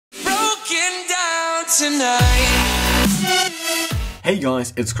going down tonight. Hey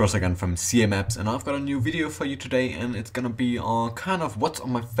guys, it's Cross again from CMApps, and I've got a new video for you today, and it's gonna be kind of what's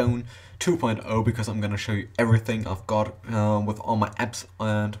on my phone 2.0, because I'm gonna show you everything I've got with all my apps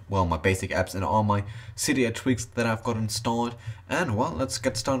and, well, my basic apps and all my CDA tweaks that I've got installed. And well, let's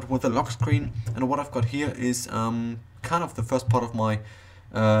get started with the lock screen. And what I've got here is kind of the first part of my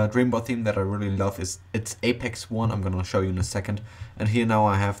dreamboard theme that I really love. It's Apex one. I'm gonna show you in a second. And here now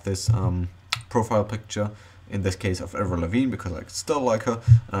I have this profile picture, in this case of Avril Lavigne, because I still like her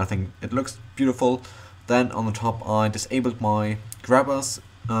and I think it looks beautiful. Then on the top I disabled my grabbers,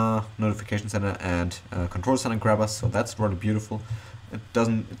 notification center and control center grabbers, so that's really beautiful. It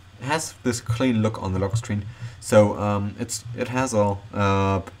has this clean look on the lock screen, so it has a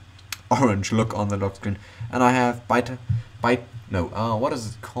orange look on the lock screen. And I have what is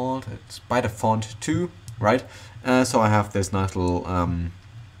it called? It's by the font 2, right? So I have this nice little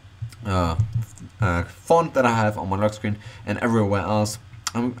font that I have on my lock screen, and everywhere else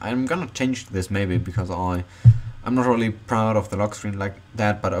I'm gonna change this maybe because I'm not really proud of the lock screen like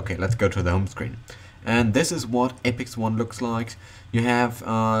that, but okay, let's go to the home screen. And this is what Apex one looks like. You have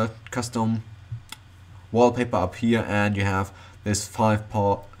custom wallpaper up here, and you have this 5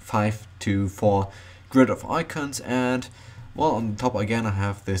 to 4 grid of icons, and well, on the top again I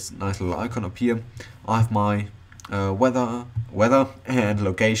have this nice little icon up here. I have my weather and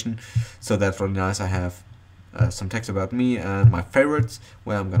location, so that's really nice. I have some text about me and my favorites,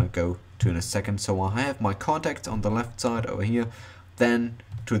 where I'm gonna go to in a second. So I have my contacts on the left side over here. Then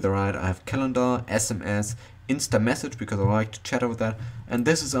to the right I have calendar, SMS, Insta message, because I like to chat with that. And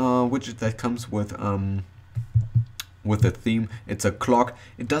this is a widget that comes with the theme. It's a clock.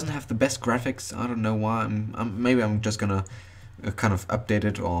 It doesn't have the best graphics. I don't know why. Maybe I'm just gonna kind of update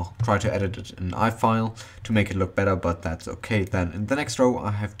it or try to edit it in iFile to make it look better, but that's okay. Then in the next row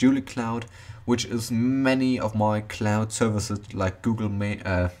I have Julie Cloud, which is many of my cloud services like Google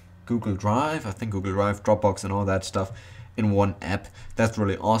Drive, I think Google Drive, Dropbox and all that stuff in one app. That's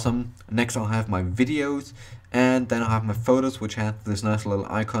really awesome. Next I have my videos, and then I have my photos, which has this nice little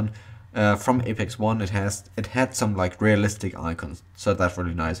icon from Apex one. It had some like realistic icons, so that's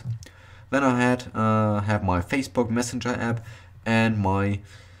really nice. Then I have my Facebook Messenger app and my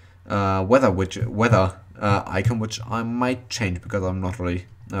weather icon, which I might change because I'm not really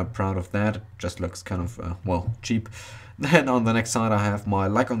proud of that. It just looks kind of well, cheap. Then on the next side I have my,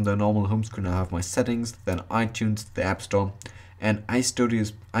 like on the normal home screen, I have my settings, then iTunes, the App Store, and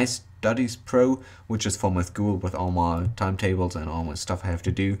iStudios Pro, which is for my school with all my timetables and all my stuff I have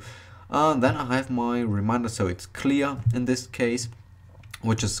to do. Then I have my reminder, so it's clear in this case,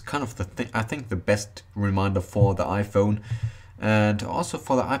 which is kind of I think the best reminder for the iPhone and also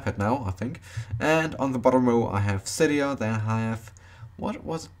for the iPad now, I think. And on the bottom row I have Cydia. Then I have, what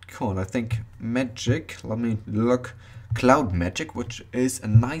was it called? I think Magic. Let me look. Cloud Magic, which is a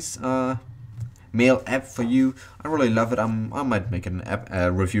nice mail app for you. I really love it. I might make an app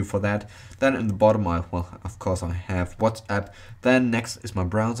review for that. Then in the bottom of course I have WhatsApp. Then next is my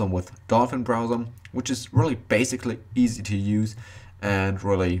browser with Dolphin browser, which is really basically easy to use and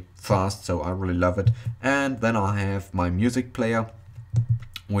really fast, so I really love it. And then I have my music player,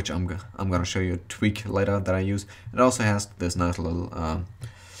 which I'm gonna show you a tweak later that I use. It also has this nice little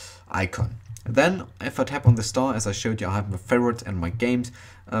icon. Then if I tap on the star, as I showed you, I have my favorites and my games.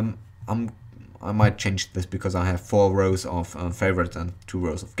 I might change this because I have 4 rows of favorites and 2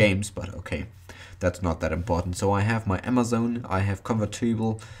 rows of games, but okay, that's not that important. So I have my Amazon, I have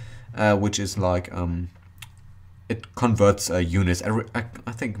Convertible, which is like it converts units.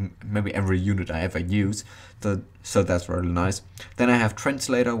 I think maybe every unit I ever use, so that's really nice. Then I have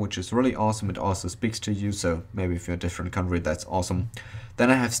Translator, which is really awesome. It also speaks to you, so maybe if you're a different country, that's awesome.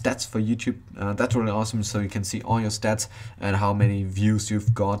 Then I have stats for YouTube. That's really awesome, so you can see all your stats and how many views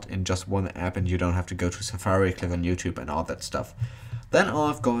you've got in just one app, and you don't have to go to Safari, click on YouTube and all that stuff. Then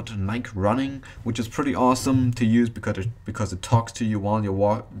I've got Nike Running, which is pretty awesome to use because it talks to you while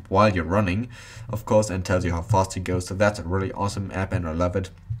you're running, of course, and tells you how fast you go. So that's a really awesome app, and I love it.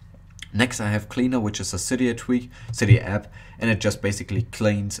 Next I have Cleaner, which is a Cydia app, and it just basically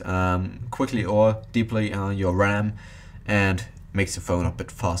cleans quickly or deeply your RAM and makes your phone a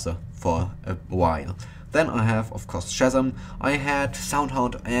bit faster for a while. Then I have, of course, Shazam. I had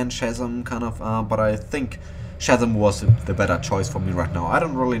SoundHound and Shazam kind of, but I think Shazam was the better choice for me right now. I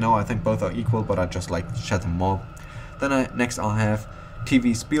don't really know, I think both are equal, but I just like Shazam more. Then next I have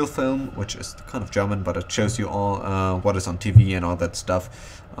TV Spielfilm, which is kind of German, but it shows you all what is on TV and all that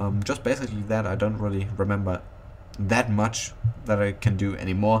stuff. Just basically that. I don't really remember that much that I can do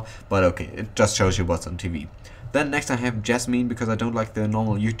anymore, but okay, it just shows you what's on TV. Then next I have Jasmine, because I don't like the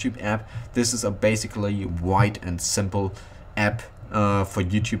normal YouTube app. This is a basically white and simple app for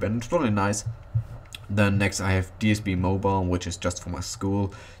YouTube, and it's really nice. Then next I have DSB Mobile, which is just for my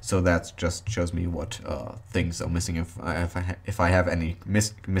school, so that just shows me what things are missing if I have any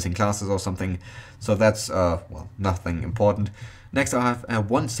missing classes or something. So that's well, nothing important. Next I have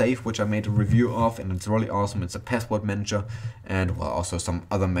OneSafe, which I made a review of, and it's really awesome. It's a password manager, and well, also some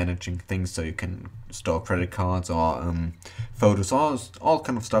other managing things, so you can store credit cards or photos, all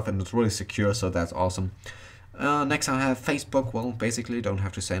kind of stuff, and it's really secure, so that's awesome. Next I have Facebook, well, basically don't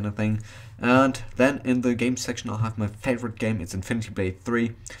have to say anything. And then in the game section I have my favorite game. It's Infinity Blade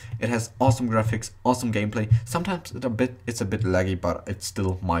 3. It has awesome graphics, awesome gameplay. Sometimes it's a bit laggy, but it's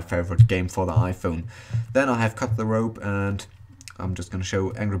still my favorite game for the iPhone. Then I have Cut the Rope, and I'm just gonna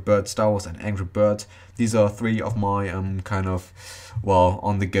show Angry Birds, Star Wars, and Angry Birds. These are three of my kind of, well,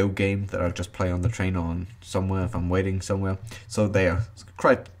 on the go game that I just play on the train or on somewhere if I'm waiting somewhere. So they are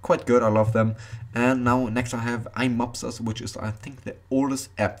quite good. I love them. And now next I have iMopsers, which is I think the oldest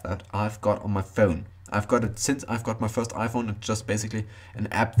app that I've got on my phone. I've got it since I've got my first iPhone. It's just basically an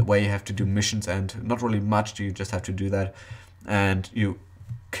app where you have to do missions, and not really much. You just have to do that, and you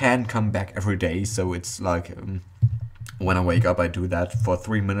can come back every day. So it's like when I wake up, I do that for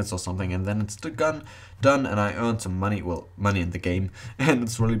 3 minutes or something, and then it's done, and I earn some money, well, money in the game, and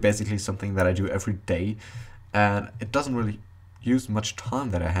it's really basically something that I do every day, and it doesn't really use much time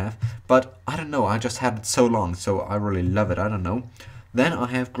that I have, but I don't know, I just had it so long, so I really love it, I don't know. Then I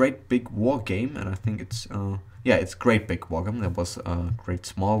have Great Big War Game, and I think it's, yeah, it's Great Big War Game. There was a Great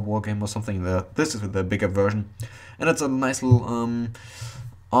Small War Game or something. This is the bigger version, and it's a nice little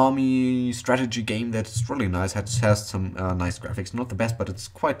army strategy game that's really nice. It has some nice graphics, not the best, but it's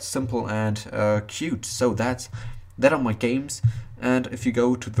quite simple and cute. So that are my games. And if you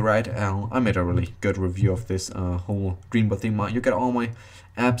go to the right, I made a really good review of this whole dreamboard theme. You get all my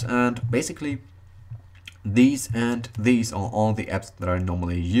apps, and basically these and these are all the apps that I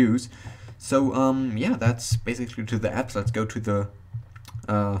normally use. So yeah, that's basically to the apps. Let's go to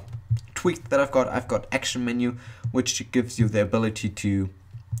the tweak that I've got. I've got Action Menu, which gives you the ability to,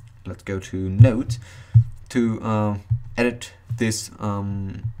 let's go to Note, to edit this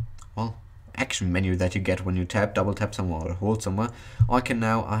well, action menu that you get when you double tap somewhere or hold somewhere.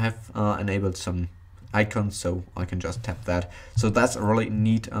 I have enabled some icons, so I can just tap that. So that's a really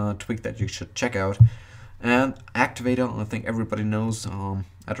neat tweak that you should check out. And Activator, I think everybody knows.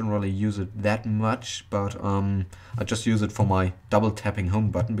 I don't really use it that much, but I just use it for my double tapping home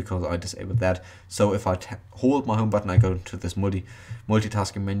button because I disabled that. So if I hold my home button, I go to this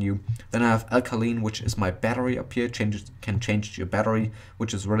multitasking menu. Then I have Alkaline, which is my battery up here. Can change your battery,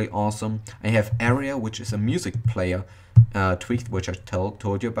 which is really awesome. I have Area, which is a music player tweak, which I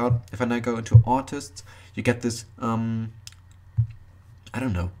told you about. If I now go into Artists, you get this I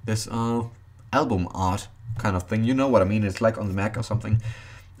don't know, this album art kind of thing. You know what I mean? It's like on the Mac or something,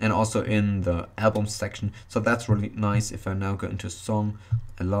 and also in the album section. So that's really nice. If I now go into Song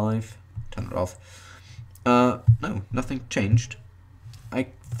Alive, turn it off. No, nothing changed. I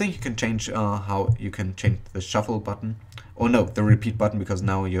think you can change how you can change the shuffle button, or no, the repeat button, because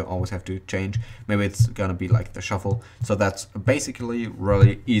now you always have to change. Maybe it's gonna be like the shuffle. So that's basically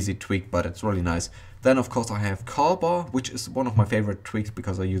really easy tweak, but it's really nice. Then of course I have Call Bar, which is one of my favorite tweaks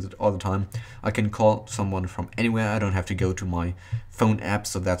because I use it all the time. I can call someone from anywhere. I don't have to go to my phone app,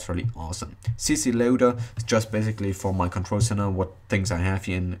 so that's really awesome. CC Loader is just basically for my control center, what things I have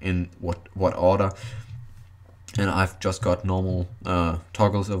here in what order. And I've just got normal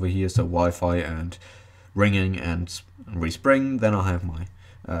toggles over here, so Wi-Fi and ringing and respring. Then I have my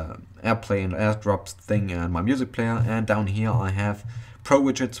AirPlay and AirDrops thing and my music player. And down here I have Pro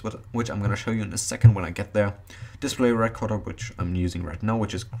Widgets, which I'm going to show you in a second when I get there. Display Recorder, which I'm using right now,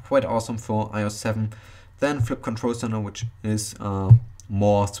 which is quite awesome for iOS 7. Then Flip Control Center, which is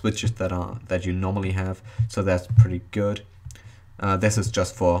more switches that you normally have, so that's pretty good. This is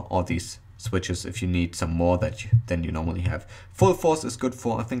just for all these switches if you need some more than you normally have. Full Force is good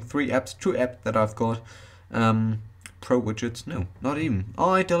for I think 2 apps that I've got. Pro Widgets, no, not even. Oh,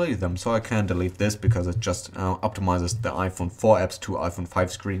 I deleted them, so I can't delete this because it just optimizes the iPhone 4 apps to iPhone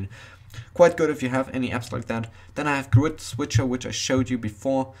 5 screen. Quite good if you have any apps like that. Then I have Grid Switcher, which I showed you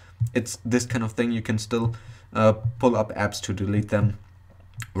before. It's this kind of thing. You can still pull up apps to delete them.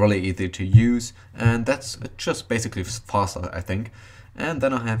 Really easy to use, and that's just basically faster, I think. And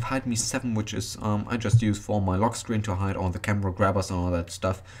then I have Hide Me 7, which is I just use for my lock screen to hide all the camera grabbers and all that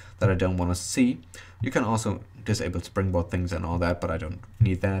stuff that I don't want to see. You can also disable springboard things and all that, but I don't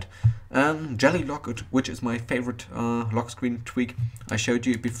need that. Jelly lock, which is my favorite lock screen tweak. I showed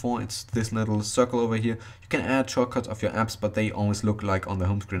you before. It's this little circle over here. You can add shortcuts of your apps, but they always look like on the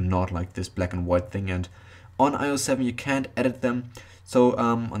home screen, not like this black and white thing. And on iOS 7 you can't edit them. So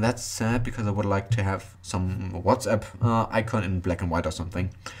and that's sad, because I would like to have some WhatsApp icon in black and white or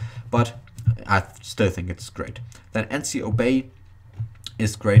something. But I still think it's great. Then NC Obey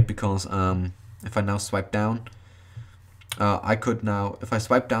is great because if I now swipe down, I could now, if I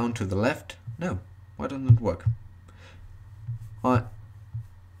swipe down to the left, no, why doesn't it work?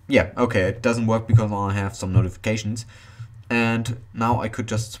 Yeah, okay, it doesn't work because I have some notifications. And now I could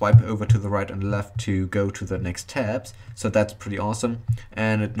just swipe over to the right and left to go to the next tabs. So that's pretty awesome.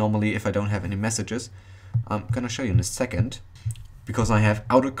 And it normally, if I don't have any messages, I'm gonna show you in a second. Because I have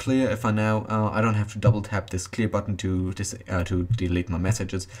auto clear, if I now, I don't have to double tap this clear button to delete my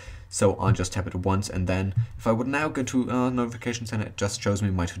messages. So I'll just tap it once, and then if I would now go to notifications, and it just shows me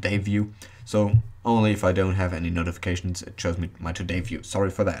my today view. So only if I don't have any notifications, it shows me my today view. Sorry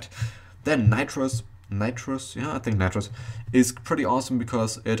for that. Then Nitrous, yeah, I think Nitrous is pretty awesome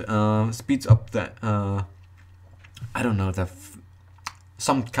because it speeds up the, I don't know,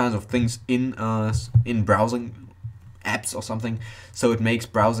 some kinds of things in browsing apps or something, so it makes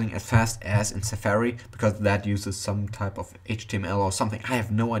browsing as fast as in Safari, because that uses some type of HTML or something. I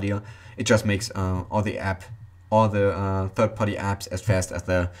have no idea. It just makes all the third-party apps as fast as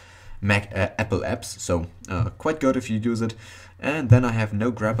the Apple apps, so quite good if you use it. And then I have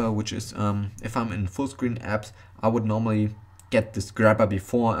no grabber, which is if I'm in full screen apps, I would normally get this grabber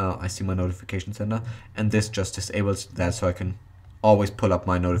before I see my notification center, and this just disables that, so I can always pull up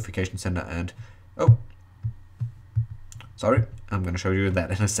my notification center and sorry, I'm gonna show you that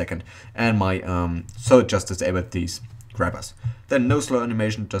in a second. And my so it just disabled these grabbers. Then no slow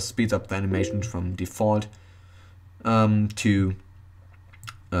animation just speeds up the animation from default to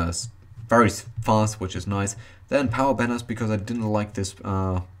very fast, which is nice. Then power banners, because I didn't like this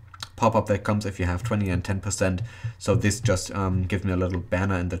pop-up that comes if you have 20 and 10%. So this just gives me a little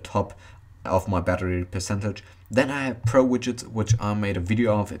banner in the top of my battery percentage. Then I have Pro widgets, which I made a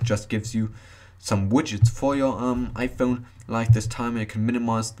video of. It just gives you some widgets for your iPhone, like this timer. You can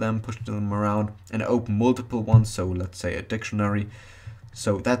minimize them, push them around, and open multiple ones. So let's say a dictionary.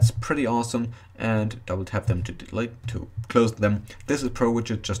 So that's pretty awesome. And double tap them to delete, to close them. This is Pro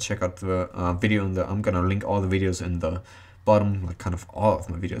widget. Just check out the video in the. I'm gonna link all the videos in the bottom, like kind of all of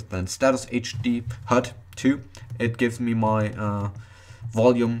my videos. Then status HD HUD 2. It gives me my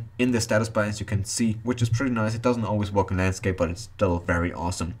volume in the status bar, as you can see, which is pretty nice. It doesn't always work in landscape, but it's still very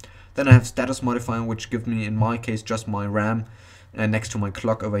awesome. Then I have status modifier, which gives me, in my case, just my RAM, and next to my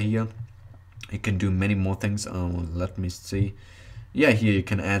clock over here. You can do many more things. Let me see. Yeah, here you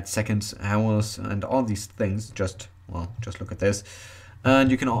can add seconds, hours, and all these things. Just look at this.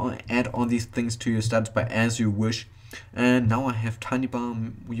 And you can add all these things to your status bar as you wish. And now I have tiny bar.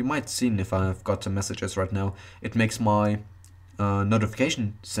 You might see if I've got some messages right now. It makes my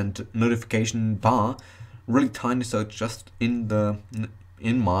notification bar really tiny, so it's just in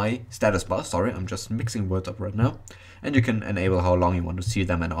my status bar. Sorry, I'm just mixing words up right now. And you can enable how long you want to see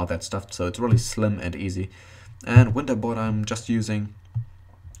them and all that stuff, so it's really slim and easy. And winter board, I'm just using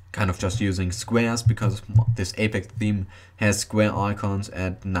squares, because this Apex theme has square icons,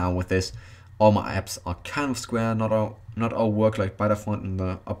 and now with this, all my apps are kind of square. Not all work like by default in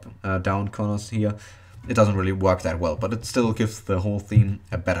the up down corners here. It doesn't really work that well, but it still gives the whole theme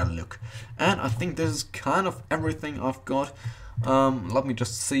a better look. And I think this is kind of everything I've got. Let me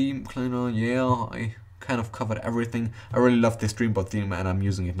just see, cleaner. Yeah, I kind of covered everything. I really love this dreamboard theme, and I'm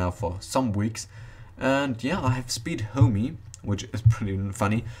using it now for some weeks. And yeah, I have Speed Homie, which is pretty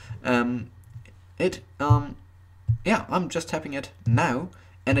funny. Yeah, I'm just tapping it now,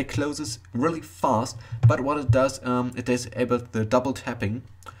 and it closes really fast. But what it does, it disables the double tapping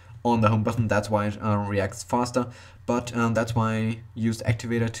on the home button. That's why it reacts faster. But that's why I used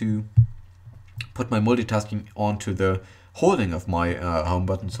Activator to put my multitasking onto the holding of my home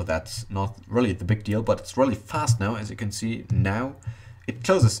button. So that's not really the big deal, but it's really fast now. As you can see now, it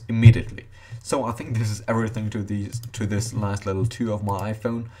closes immediately. So I think this is everything to this last little tour of my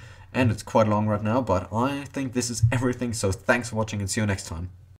iPhone, and it's quite long right now, but I think this is everything. So thanks for watching, and see you next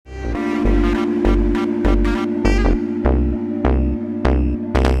time.